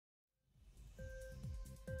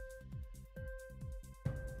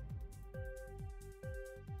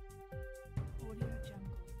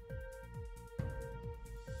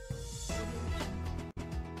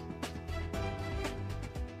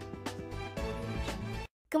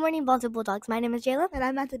Good morning, Baldwin Bulldogs. My name is Jayla. And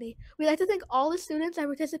I'm Anthony. We'd like to thank all the students that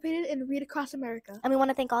participated in Read Across America. And we want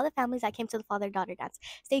to thank all the families that came to the father-daughter dance.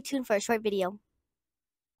 Stay tuned for a short video.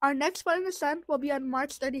 Our next Fun in the Sun will be on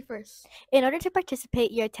March 31st. In order to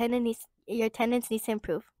participate, your attendance needs to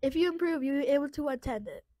improve. If you improve, you'll be able to attend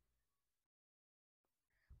it.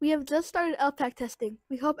 We have just started LPAC testing.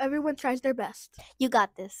 We hope everyone tries their best. You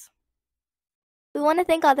got this. We want to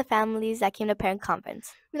thank all the families that came to parent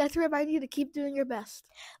conference. We'd like to remind you to keep doing your best.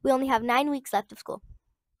 We only have 9 weeks left of school.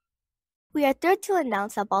 We are thrilled to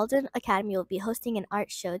announce that Baldwin Academy will be hosting an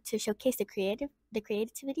art show to showcase the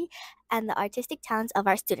creativity and the artistic talents of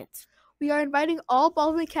our students. We are inviting all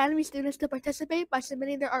Baldwin Academy students to participate by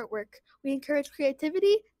submitting their artwork. We encourage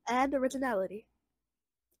creativity and originality.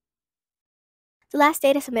 The last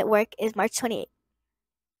day to submit work is March 28th.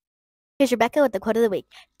 Here's Rebecca with the quote of the week.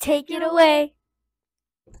 Take it away!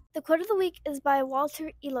 The quote of the week is by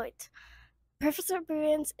Walter Eloit.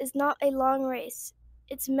 Perseverance is not a long race.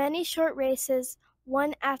 It's many short races,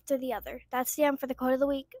 one after the other. That's the end for the quote of the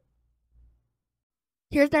week.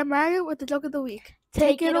 Here's Mario with the joke of the week.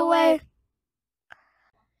 Take it away!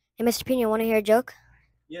 Hey, Mr. Pino, want to hear a joke?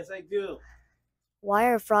 Yes, I do. Why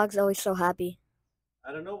are frogs always so happy?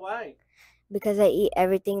 I don't know why. Because they eat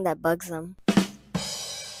everything that bugs them.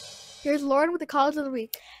 Here's Lauren with the college of the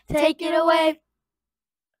week. Take it away!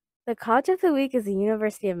 The College of the Week is the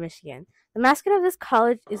University of Michigan. The mascot of this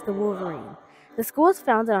college is the Wolverine. The school was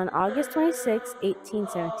founded on August 26,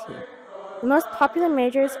 1817. The most popular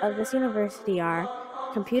majors of this university are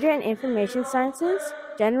Computer and Information Sciences,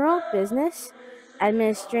 General Business,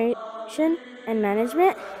 Administration and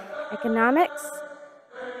Management, Economics,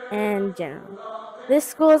 and General. This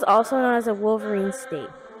school is also known as a Wolverine State.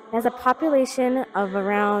 It has a population of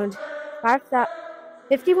around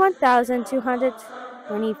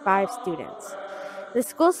 51,225 students. The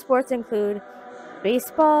school's sports include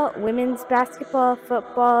baseball, women's basketball,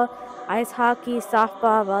 football, ice hockey,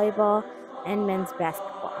 softball, volleyball, and men's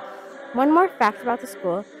basketball. One more fact about the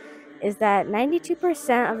school is that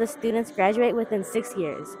 92% of the students graduate within 6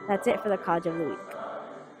 years. That's it for the College of the Week.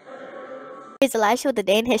 Here's Elisha with the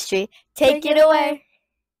day in history. Take it away!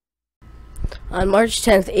 On March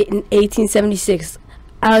 10th, 1876,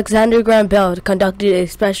 Alexander Graham Bell conducted a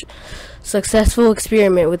successful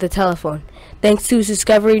experiment with the telephone. Thanks to his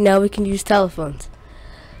discovery, now we can use telephones.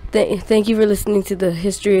 Thank you for listening to the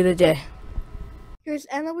history of the day. Here's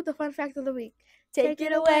Emma with the fun fact of the week. Take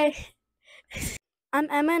it away! I'm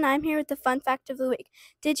Emma and I'm here with the fun fact of the week.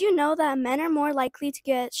 Did you know that men are more likely to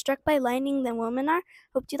get struck by lightning than women are?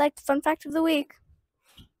 Hope you liked the fun fact of the week.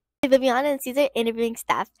 Viviana and Caesar interviewing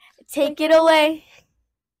staff. Take it away!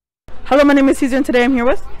 Hello, my name is Caesar and today I'm here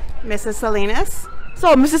with Mrs. Salinas.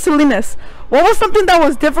 So, Mrs. Salinas, what was something that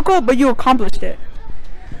was difficult but you accomplished it?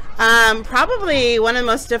 Probably one of the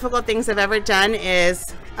most difficult things I've ever done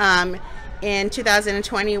is in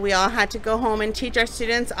 2020 we all had to go home and teach our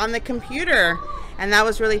students on the computer, and that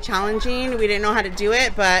was really challenging. We didn't know how to do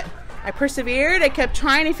it, but I persevered. I kept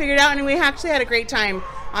trying to figure it out, and we actually had a great time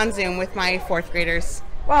on Zoom with my 4th graders.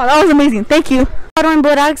 Wow, that was amazing. Thank you. Baldwin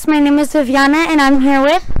Bulldogs, my name is Viviana and I'm here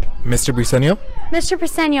with Mr. Briseño. Mr.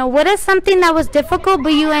 Briseño. What is something that was difficult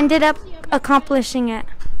but you ended up accomplishing it?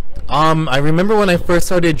 I remember when I first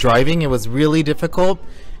started driving, it was really difficult,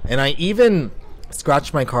 and I even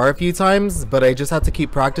scratched my car a few times, but I just had to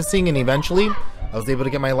keep practicing, and eventually I was able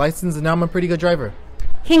to get my license, and now I'm a pretty good driver.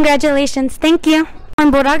 Congratulations. Thank you.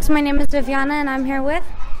 Baldwin Bulldogs, my name is Viviana and I'm here with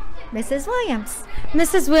Mrs. Williams.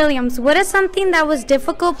 Mrs. Williams. What is something that was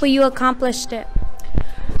difficult but you accomplished it?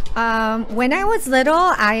 When I was little,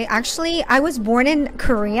 I was born in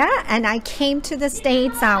Korea and I came to the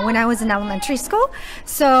States when I was in elementary school.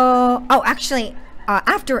 So, after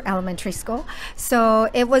elementary school. So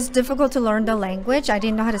it was difficult to learn the language. I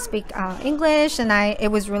didn't know how to speak English and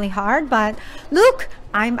it was really hard. But look,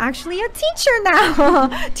 I'm actually a teacher now,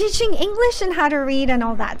 teaching English and how to read and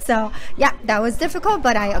all that. So yeah, that was difficult,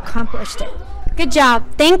 but I accomplished it. Good job.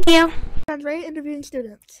 Thank you. Andrea interviewing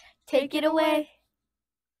students. Take it away!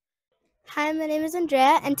 Hi, my name is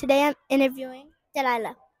Andrea and today I'm interviewing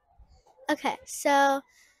Delilah. Okay, so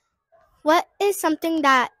what is something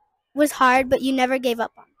that was hard but you never gave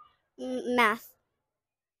up on? Math.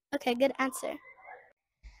 Okay, good answer.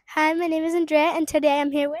 Hi, my name is Andrea and today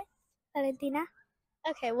I'm here with Valentina.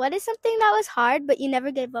 Okay, what is something that was hard but you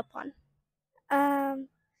never gave up on?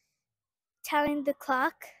 Telling the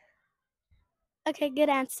clock. Okay, good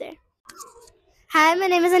answer. Hi, my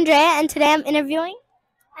name is Andrea and today I'm interviewing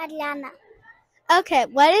Adriana. Okay,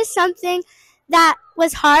 what is something that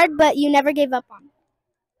was hard but you never gave up on?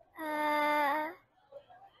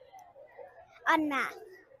 On math.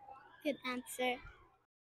 Good answer.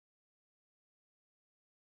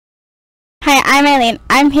 Hi, I'm Eileen.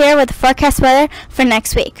 I'm here with the forecast weather for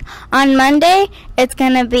next week. On Monday, it's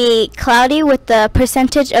going to be cloudy with the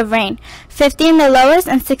percentage of rain, 50 in the lowest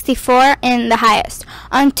and 64 in the highest.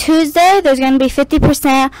 On Tuesday, there's going to be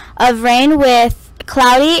 50% of rain with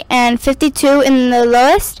cloudy and 52 in the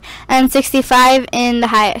lowest and 65 in the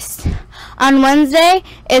highest. On Wednesday,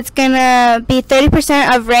 it's going to be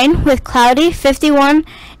 30% of rain with cloudy, 51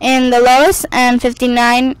 in the lowest and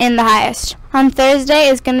 59 in the highest. On Thursday,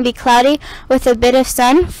 it's going to be cloudy with a bit of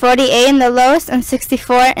sun, 48 in the lowest and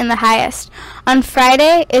 64 in the highest. On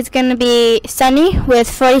Friday, it's going to be sunny with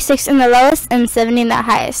 46 in the lowest and 70 in the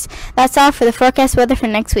highest. That's all for the forecast weather for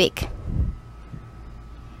next week.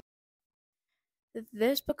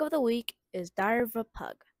 This book of the week is Diary of a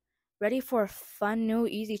Pug. Ready for a fun, new,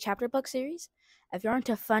 easy chapter book series? If you're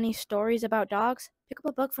into funny stories about dogs, pick up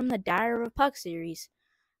a book from the Diary of a Pug series.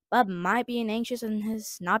 Bub might be an anxious and his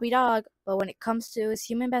snobby dog, but when it comes to his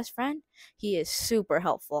human best friend, he is super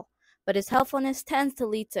helpful. But his helpfulness tends to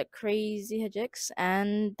lead to crazy hijinks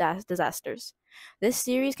and disasters. This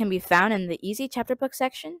series can be found in the Easy Chapter Book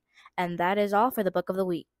section, and that is all for the book of the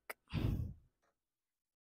week.